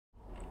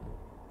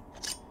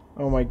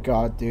Oh my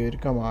god,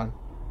 dude, come on.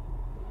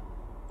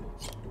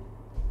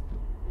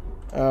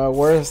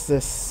 Where is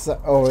this?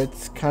 Oh,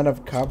 it's kind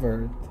of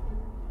covered.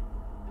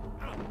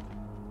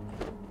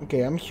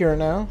 Okay, I'm here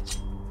now.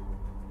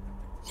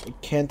 I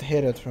can't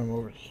hit it from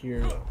over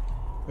here.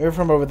 Maybe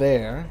from over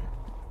there.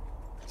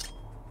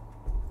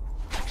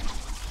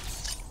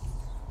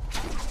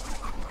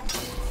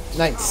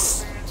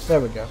 Nice. There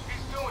we go.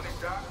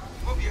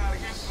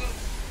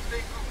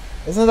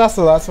 Isn't that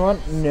the last one?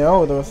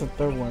 No, there was a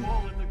third one.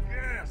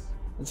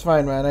 It's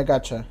fine, man. I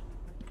gotcha.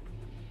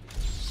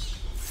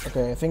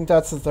 Okay, I think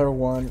that's the third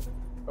one.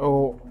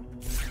 Oh,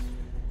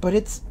 but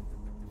it's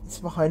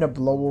behind a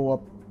blow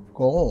up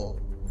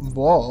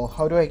wall.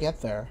 How do I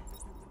get there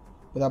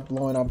without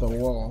blowing up the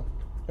wall?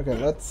 Okay,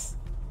 let's.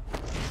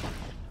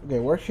 Okay,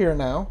 we're here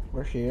now.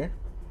 We're here.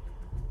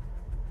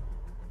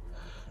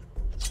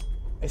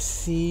 I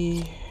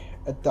see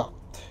a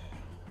duct.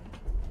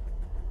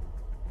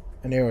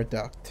 An air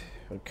duct.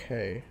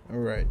 Okay.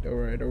 Alright,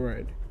 alright,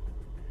 alright.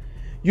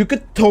 You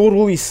could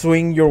totally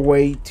swing your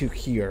way to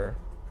here.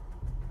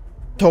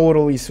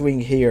 Totally swing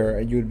here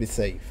and you'd be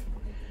safe.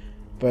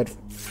 But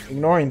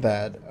ignoring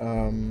that,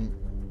 can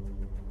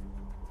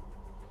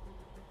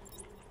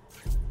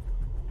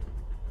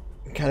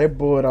I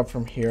blow it up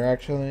from here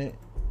actually?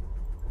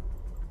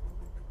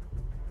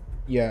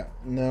 Yeah,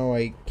 no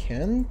I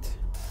can't.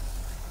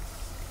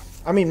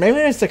 I mean, maybe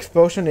this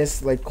explosion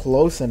is like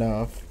close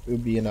enough. It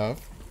would be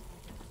enough.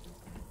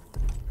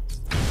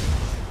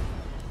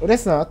 But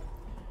it's not.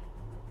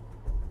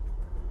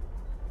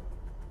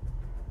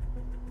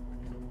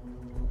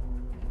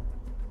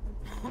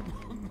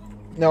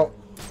 No,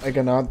 I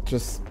cannot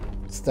just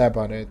step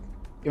on it.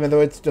 Even though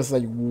it's just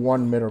like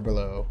 1 meter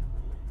below.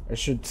 I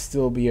should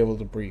still be able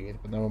to breathe,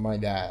 but never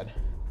mind that.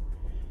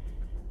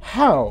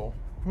 How?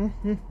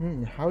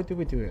 How do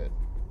we do it?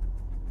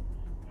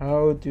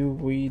 How do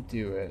we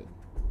do it?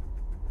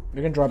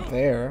 We can drop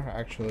there,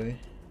 actually.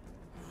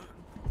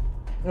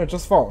 No,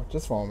 just fall,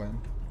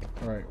 man.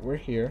 Alright, we're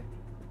here.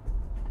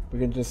 We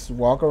can just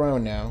walk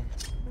around now.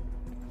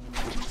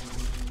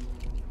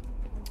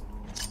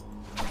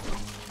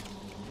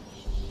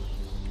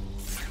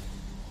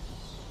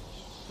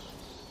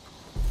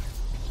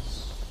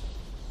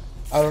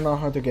 I don't know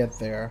how to get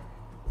there.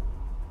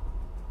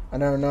 I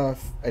don't know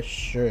if I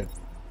should.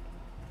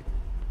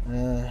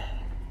 This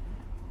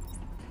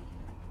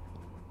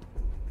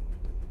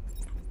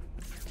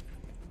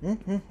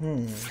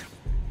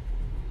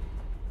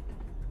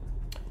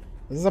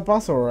is a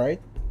puzzle,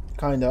 right?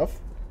 Kind of.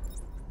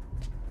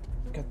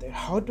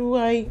 How do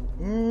I...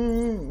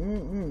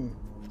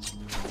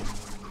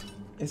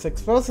 Its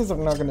explosives are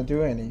not gonna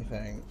do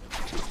anything.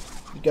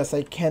 Because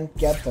I can't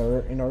get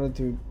there in order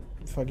to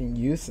fucking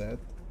use it.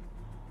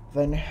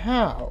 Then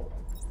how?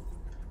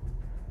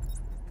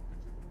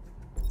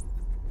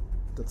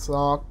 That's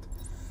locked.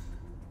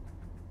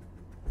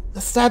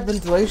 The stat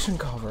ventilation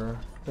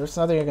cover. There's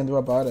nothing I can do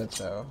about it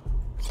though.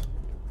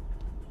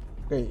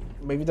 Okay,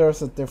 maybe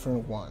there's a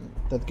different one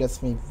that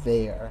gets me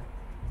there.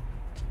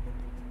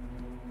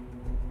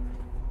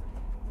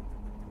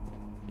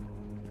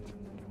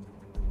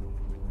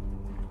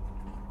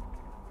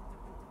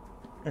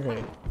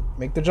 Okay,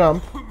 make the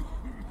jump.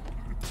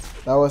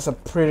 That was a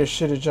pretty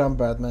shitty jump,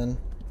 Batman.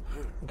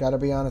 Gotta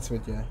be honest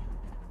with you.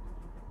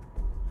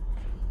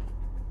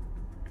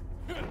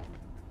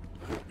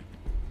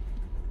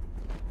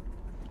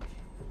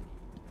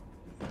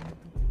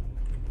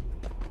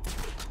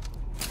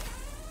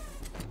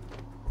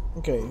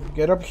 Okay,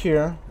 get up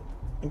here.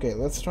 Okay,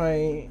 let's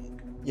try...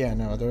 Yeah,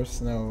 no,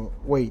 there's no...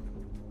 Wait.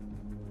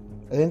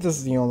 I think this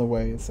is the only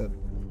way, it said.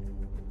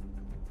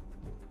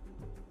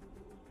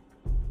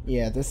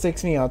 Yeah, this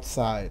takes me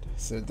outside,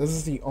 so this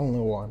is the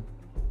only one.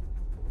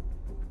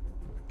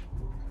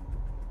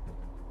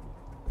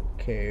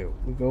 Okay,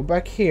 we go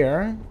back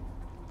here.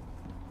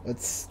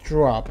 Let's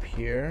drop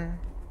here.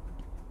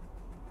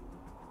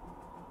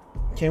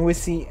 Can we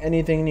see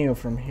anything new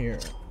from here?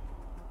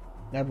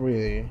 Not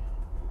really.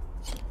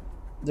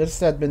 There's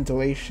that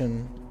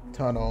ventilation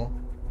tunnel,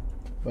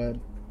 but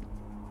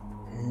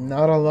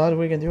not a lot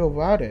we can do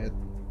about it,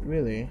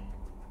 really.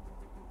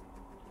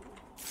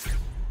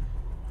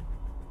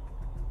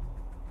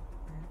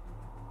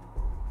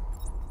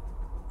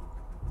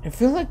 I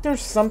feel like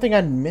there's something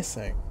I'm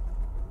missing.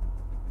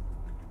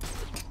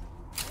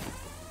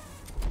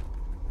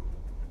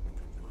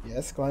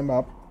 Yes, climb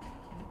up.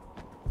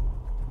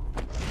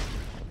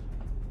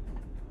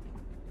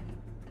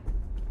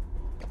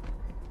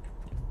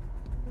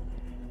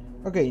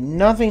 Okay,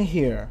 nothing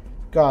here.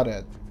 Got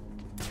it.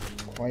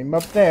 Climb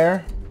up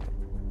there.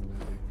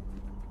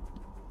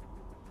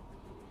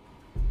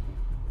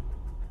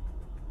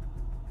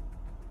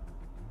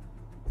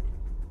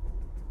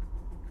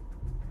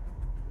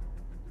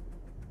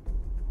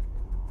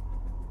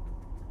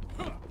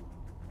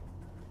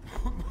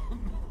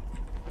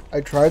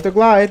 I tried to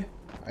glide.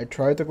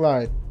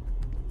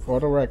 For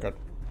the record.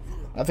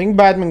 I think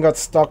Batman got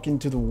stuck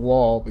into the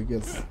wall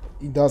because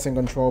he doesn't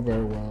control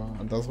very well,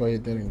 and that's why he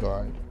didn't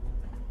glide.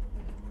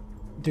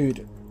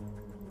 Dude,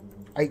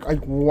 I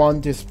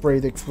want to spray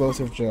the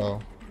explosive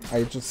gel.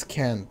 I just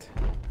can't.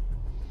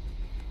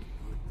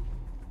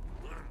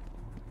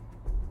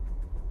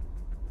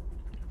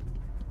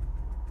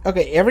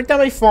 Okay, every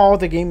time I fall,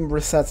 the game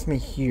resets me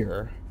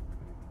here.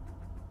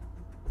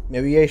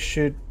 Maybe I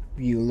should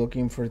be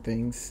looking for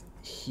things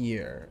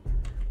here.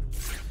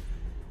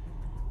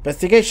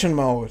 Investigation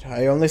mode.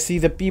 I only see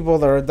the people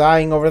that are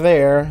dying over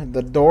there.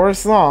 The door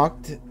is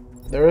locked.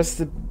 There is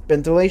the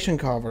ventilation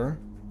cover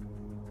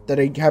that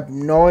I have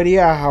no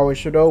idea how I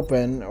should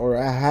open or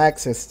have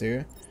access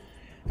to.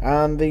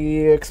 And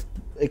the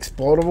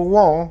explodable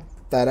wall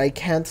that I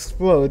can't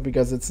explode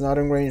because it's not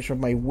in range of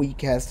my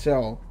weak ass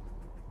shell.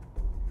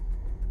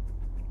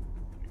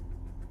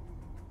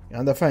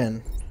 And the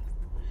fan.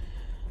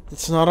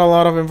 It's not a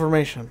lot of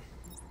information.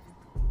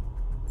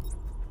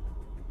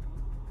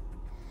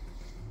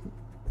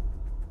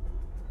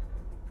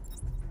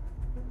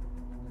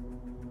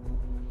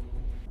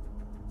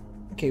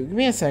 Okay, give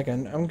me a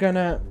second. I'm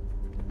gonna...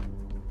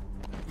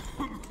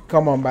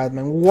 Come on,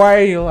 Batman.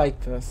 Why are you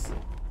like this?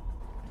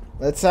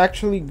 Let's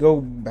actually go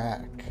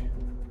back.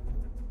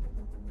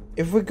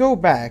 If we go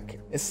back,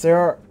 is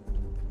there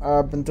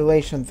a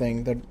ventilation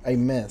thing that I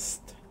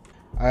missed?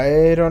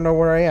 I don't know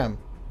where I am.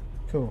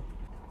 Cool.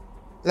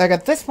 Like,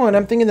 at this point,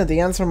 I'm thinking that the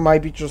answer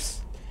might be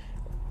just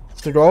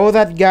throw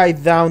that guy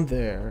down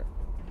there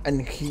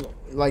and he,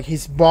 like,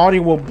 his body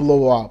will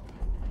blow up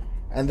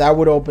and that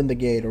would open the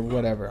gate or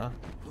whatever.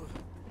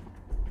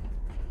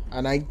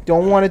 And I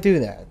don't want to do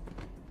that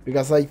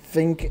because I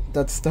think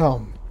that's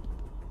dumb.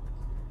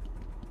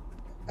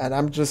 And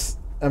I'm just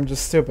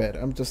stupid.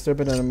 I'm just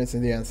stupid and I'm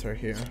missing the answer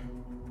here.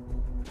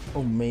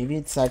 Oh, maybe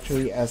it's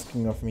actually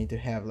asking of me to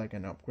have like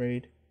an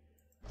upgrade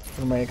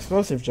for my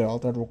explosive gel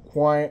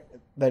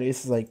that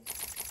is like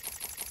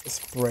a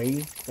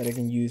spray that I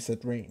can use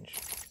at range.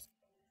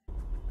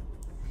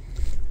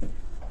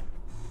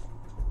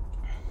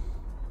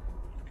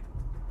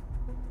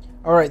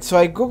 Alright, so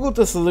I googled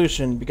the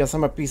solution because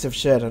I'm a piece of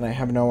shit and I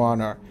have no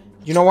honor.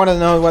 You don't want to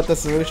know what the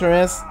solution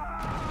is?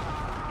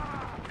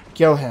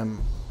 Kill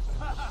him.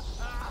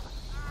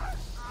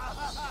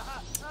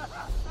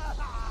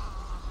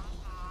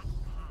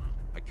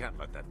 I can't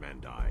let that man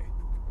die.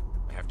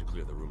 I have to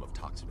clear the room of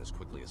toxin as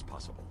quickly as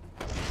possible.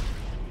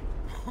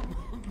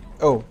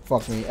 Oh,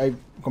 fuck me. I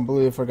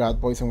completely forgot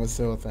poison was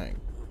still a thing.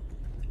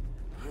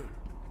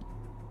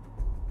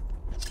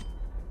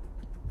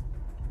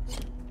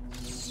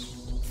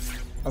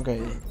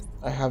 Okay,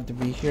 I have to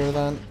be here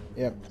then.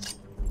 Yep.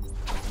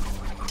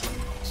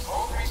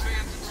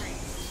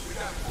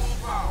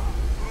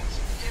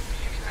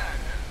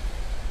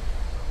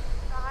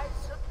 Nice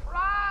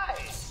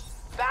surprise!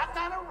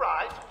 Batman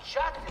arrived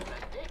just in the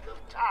nick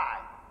of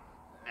time.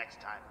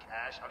 Next time,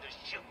 Cash, I'll just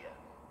shoot you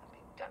and be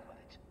done with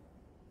it.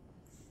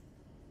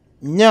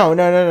 No.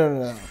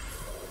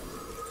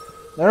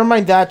 Never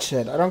mind that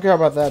shit. I don't care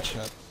about that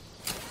shit.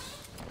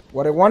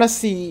 What I want to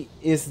see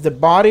is the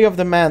body of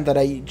the man that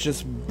I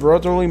just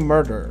brutally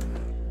murdered.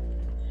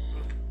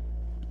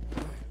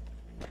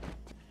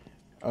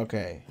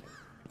 Okay.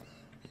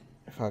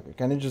 Fuck it.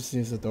 Can I just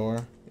use the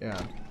door?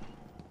 Yeah.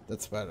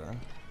 That's better.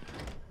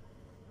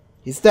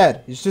 He's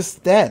dead. He's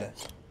just dead.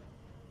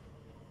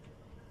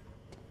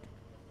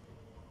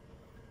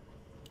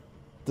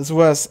 This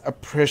was a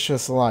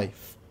precious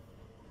life.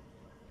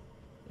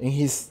 And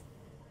he's...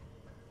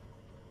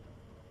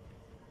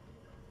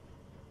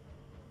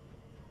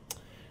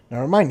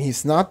 Never mind,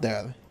 he's not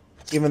dead.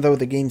 Even though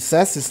the game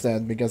says he's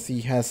dead because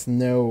he has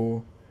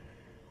nothing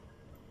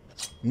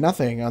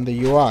on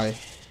the UI.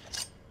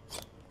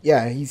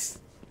 Yeah, he's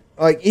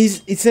like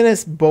it's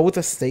in both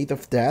a state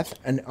of death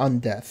and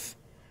undeath.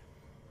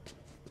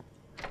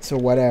 So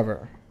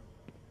whatever.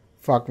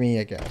 Fuck me,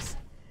 I guess.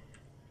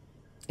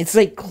 It's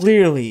like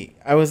clearly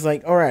I was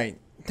like, alright,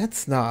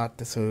 that's not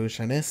the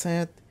solution, is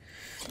it?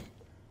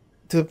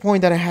 To the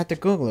point that I had to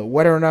Google it,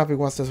 whether or not it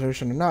was the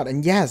solution or not.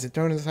 And yes, it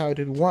turns out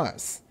it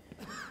was.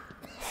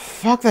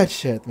 Fuck that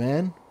shit,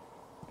 man.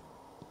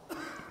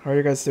 How are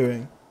you guys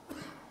doing?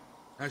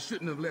 I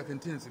shouldn't have left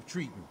intensive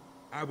treatment.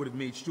 I would have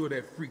made sure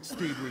that freak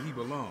stayed where he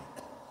belonged.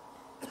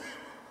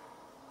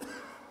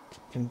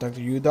 Can I talk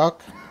to you,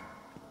 Doc?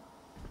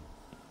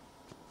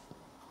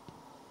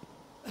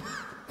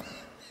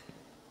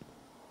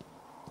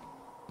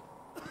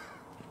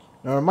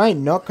 Never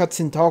mind, no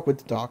cutscene talk with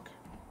the Doc.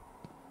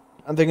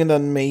 I'm thinking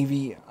that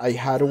maybe I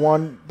had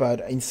one,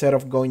 but instead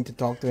of going to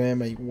talk to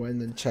him, I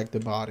went and checked the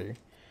body.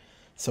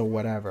 So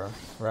whatever,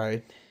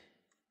 right?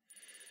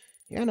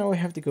 Yeah, now I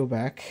have to go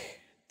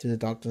back to the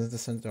doctors at the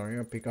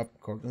sanatorium and pick up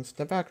Gordon's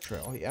the back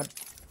trail. Yep.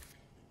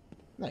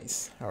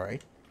 Nice.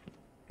 Alright.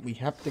 We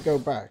have to go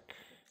back.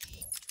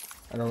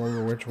 I don't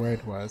remember which way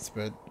it was,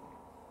 but...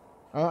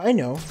 I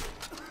know.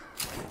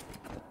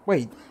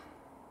 Wait.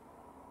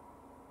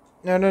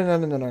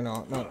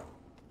 No.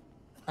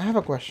 I have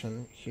a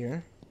question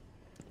here.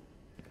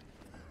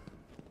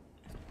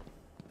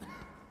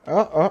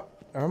 Oh,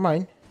 never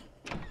mind.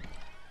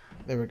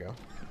 There we go.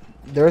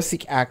 There's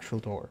the actual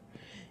door.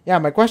 Yeah,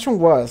 my question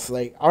was,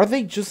 like, are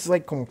they just,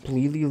 like,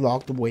 completely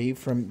locked away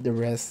from the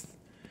rest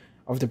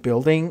of the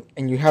building,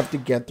 and you have to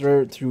get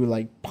there through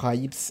like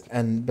pipes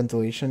and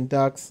ventilation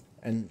ducts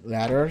and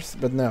ladders.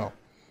 But no,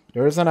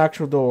 there is an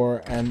actual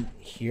door, and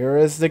here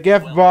is the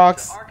gift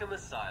box. Arkham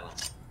Asylum.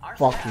 Our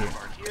Fuck staff you.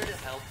 are here to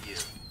help you.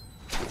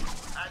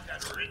 I've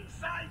got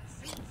ringside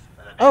seats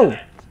for the Oh.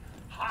 event.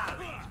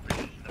 Harley's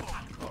bringing the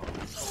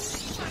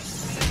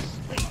popcorn.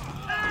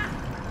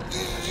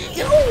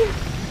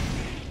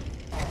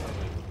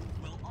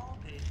 Will all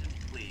patients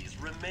please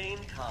remain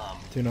calm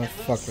Do not and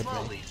move fuck with me.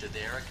 slowly to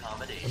their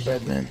accommodation.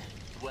 Batman.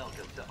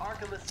 Welcome to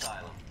Arkham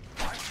Asylum.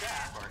 Our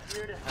staff are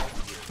here to help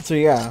you. So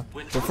yeah,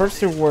 the first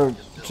two were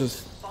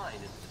just Fine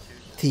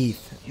institution.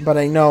 teeth, but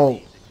I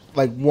know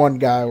like one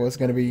guy was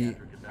gonna be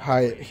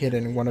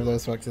hidden in one of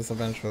those boxes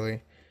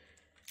eventually.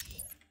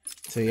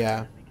 So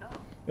yeah,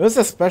 it was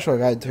a special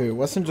guy too. It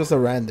wasn't just a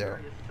rando.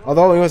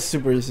 Although it was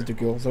super easy to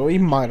kill, so he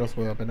might as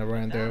well have been a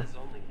rando.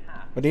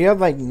 But he had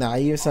like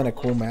knives and a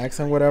cool max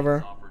and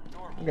whatever.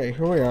 Okay,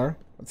 here we are.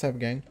 What's up,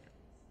 gang?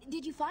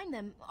 Did you find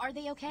them? Are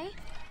they okay?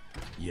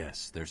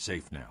 Yes, they're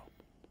safe now.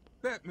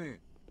 Batman,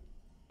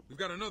 we've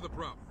got another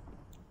problem.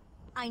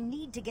 I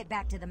need to get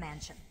back to the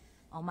mansion.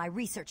 All my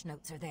research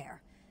notes are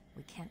there.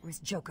 We can't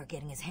risk Joker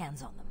getting his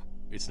hands on them.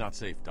 It's not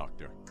safe,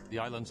 Doctor. The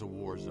island's a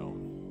war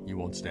zone. You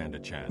won't stand a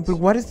chance. But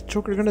what is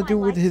Joker gonna do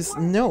with his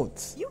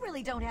notes? You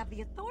really don't have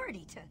the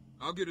authority to...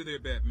 I'll get her there,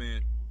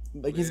 Batman.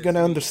 Like he's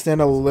gonna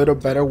understand a little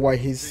better why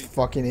he's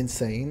fucking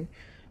insane.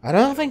 I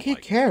don't think he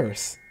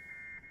cares.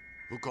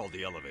 Who called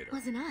the elevator?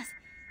 Wasn't us.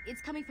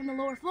 It's coming from the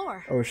lower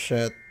floor. Oh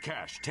shit.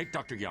 Cash, take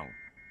Dr. Young.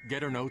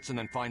 Get her notes and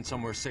then find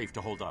somewhere safe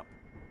to hold up.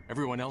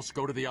 Everyone else,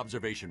 go to the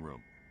observation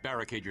room.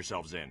 Barricade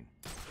yourselves in.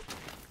 The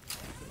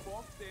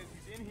boss says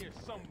he's in here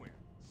somewhere.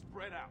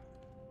 Spread out.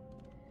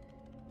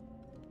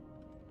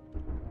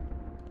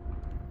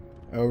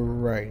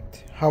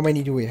 Alright. How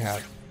many do we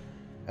have?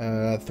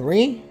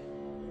 3?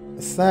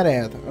 Is that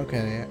it?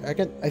 Okay,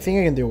 I think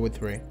I can deal with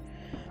 3.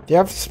 They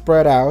have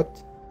spread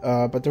out,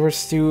 but there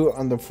was 2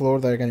 on the floor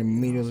that I can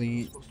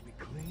immediately... Supposed to be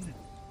clean.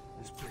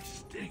 This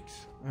place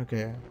stinks.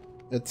 Okay,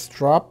 let's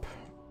drop.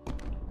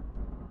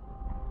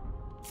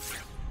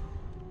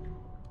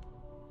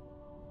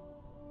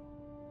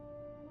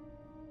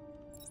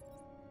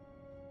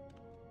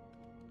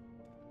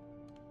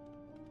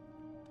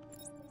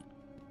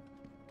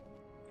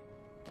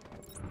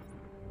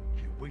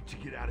 Can't wait to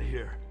get out of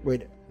here.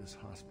 Wait, This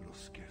hospital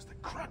scares the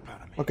crap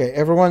out of me. okay,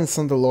 everyone's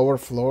on the lower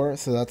floor,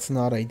 so that's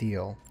not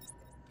ideal.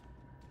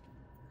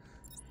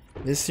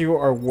 These 2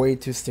 are way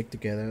too stick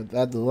together.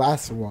 That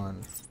last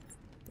one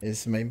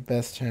is my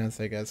best chance,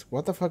 I guess.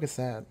 What the fuck is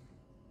that?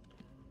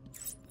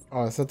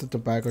 Oh, is that the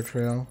tobacco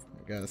trail?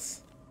 I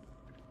guess.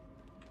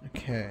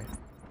 Okay.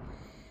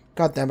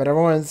 God damn it,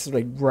 everyone's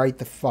like right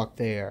the fuck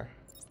there.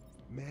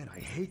 Man, I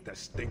hate the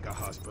stink of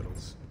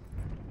hospitals.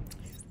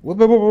 Whoa,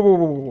 whoa, whoa, whoa,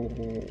 whoa, whoa,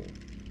 whoa.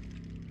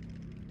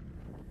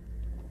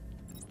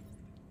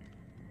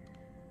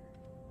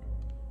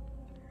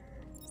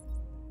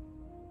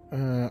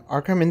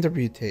 Arkham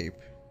interview tape.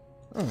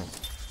 Oh.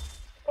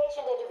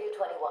 Patient interview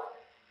 21.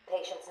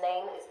 Patient's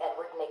name is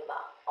Edward Nigma,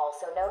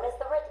 also known as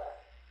the Riddler.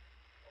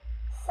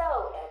 So,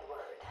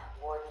 Edward,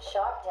 Warden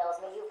Sharp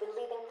tells me you've been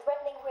leaving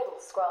threatening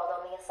riddles scrawled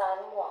on the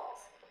asylum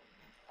walls.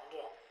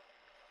 Again.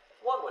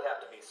 One would have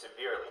to be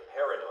severely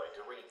paranoid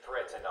to read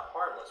threats into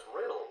harmless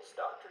riddles,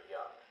 Dr.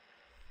 Young.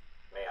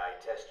 May I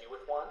test you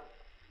with one?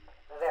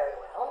 Very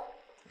well.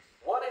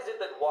 What is it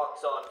that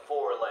walks on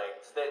 4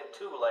 legs, then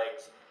 2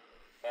 legs,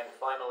 and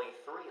finally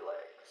 3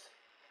 legs?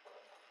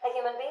 A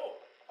human being.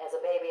 As a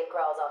baby, it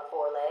crawls on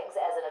 4 legs.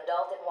 As an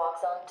adult, it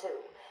walks on 2.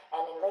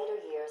 And in later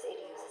years, it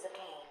uses a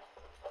cane.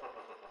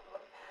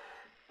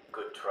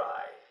 Good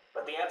try.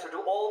 But the answer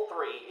to all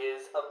 3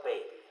 is a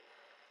baby.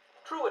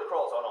 True, it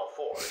crawls on all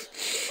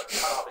 4s, but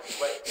cut off its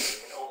legs,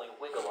 it can only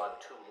wiggle on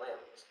 2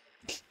 limbs.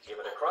 Give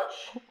it a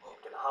crutch,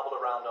 it can hobble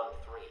around on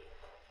 3.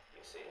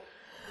 You see?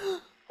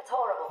 It's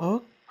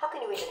horrible. How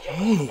can you even joke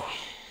Okay. about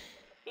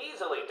that?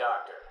 Easily,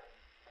 Doctor.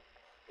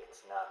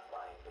 It's not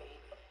my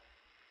baby.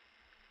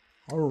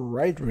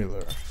 Alright,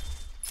 Riddler.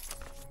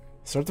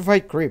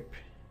 Certified creep.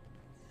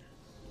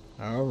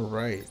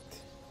 Alright.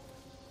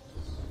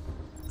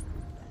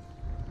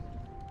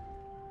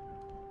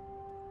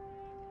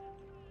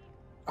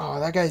 Oh,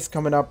 that guy's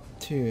coming up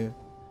too.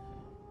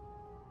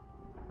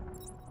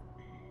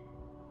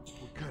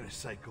 What kind of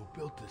psycho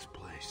built this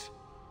place?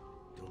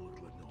 Don't look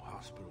like no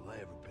hospital I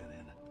ever been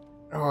in.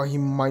 Oh, he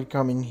might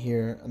come in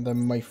here and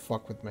then might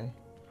fuck with me.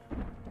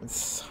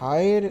 Let's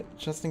hide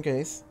just in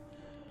case.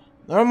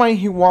 Never mind,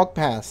 he walked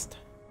past.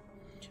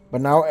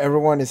 But now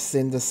everyone is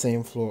in the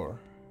same floor.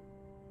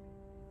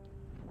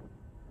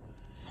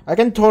 I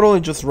can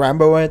totally just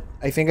Rambo it.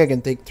 I think I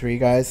can take 3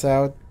 guys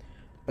out.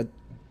 But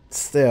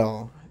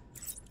still,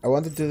 I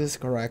want to do this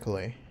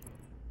correctly.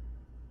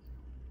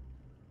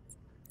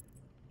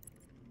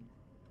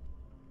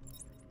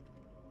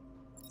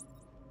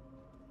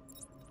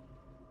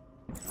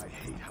 I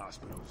hate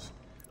hospitals.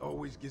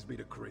 Always gives me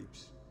the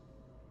creeps.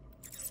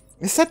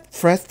 Is that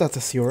Fred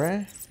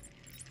Tatasciore?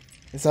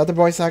 Is that the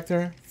voice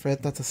actor?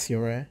 Fred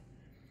Tatasciore?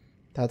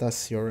 Tata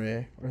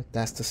Siore or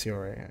Dasta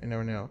Siore, I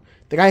don't know.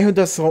 The guy who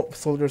does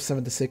Soldier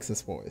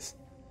 76's voice.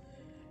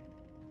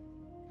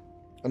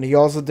 And he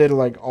also did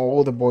like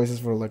all the voices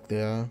for like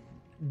the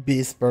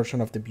Beast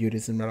version of the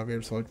beauties in Metal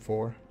Gear Solid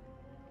 4.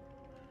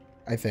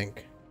 I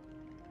think.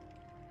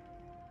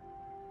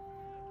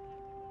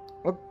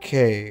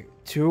 Okay,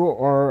 2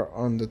 are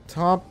on the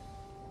top.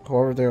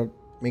 However, they're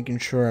making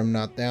sure I'm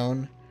not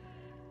down.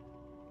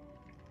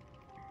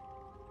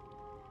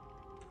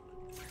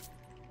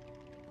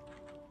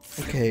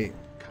 Okay.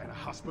 What kind of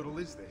hospital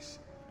is this?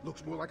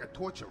 Looks more like a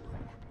torture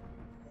room.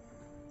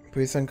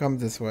 Please don't come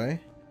this way.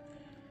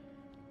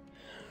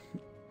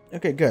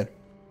 Okay, good.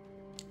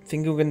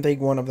 Think you can take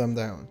one of them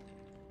down.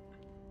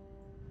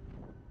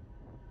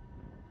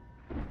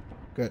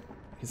 Good.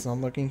 He's not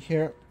looking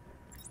here.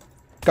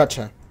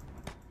 Gotcha.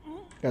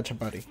 Gotcha,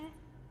 buddy.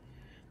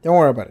 Don't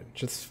worry about it.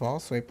 Just fall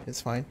asleep. It's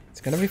fine.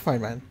 It's gonna be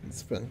fine, man.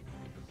 It's been.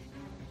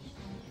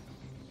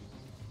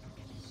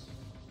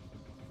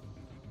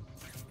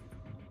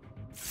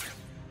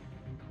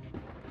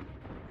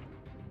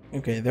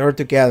 Okay, they're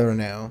together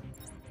now.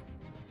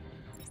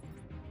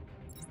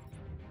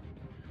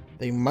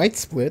 They might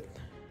split.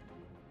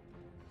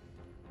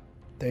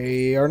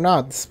 They are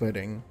not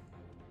splitting.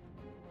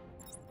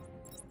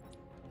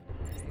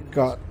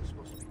 God.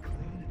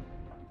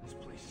 This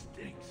place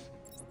stinks.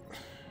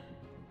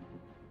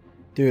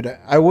 Dude,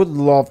 I would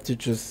love to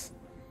just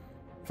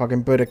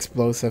fucking put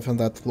explosive on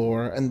that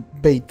floor and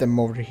bait them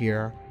over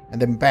here.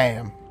 And then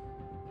bam.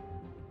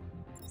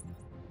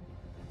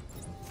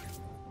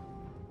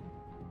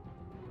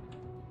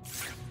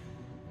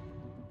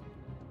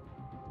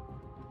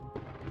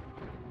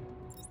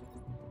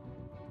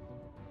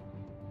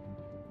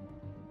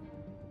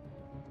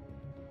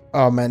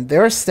 Oh man,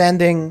 they're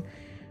standing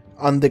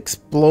on the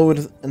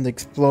explosive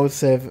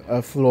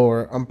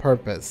floor on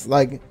purpose.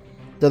 Like,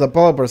 the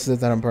developers did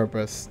that on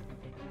purpose.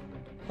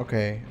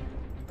 Okay.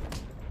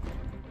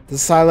 The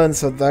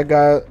silence of that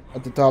guy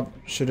at the top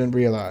shouldn't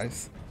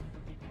realize.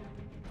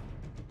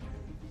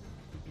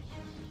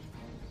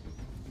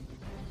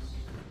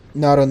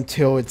 Not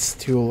until it's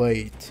too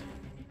late.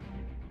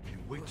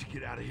 Can't wait to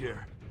get out of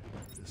here.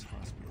 This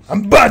hospital.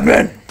 I'm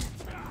Batman!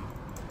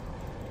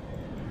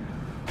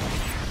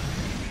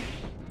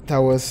 That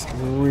was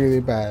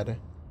really bad.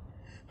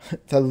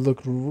 That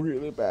looked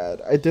really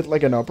bad. I did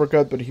like an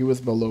uppercut, but he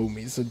was below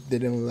me, so it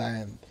didn't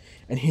land.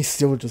 And he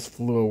still just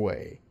flew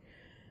away.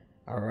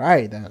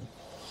 Alright then.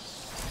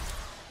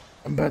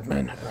 I'm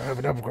Batman. I have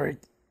an upgrade.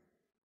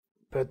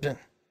 Batman.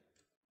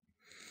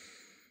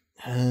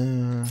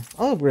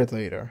 I'll upgrade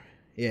later.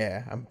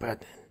 Yeah, I'm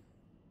Batman.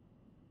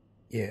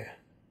 Yeah.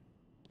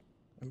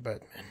 I'm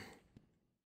Batman.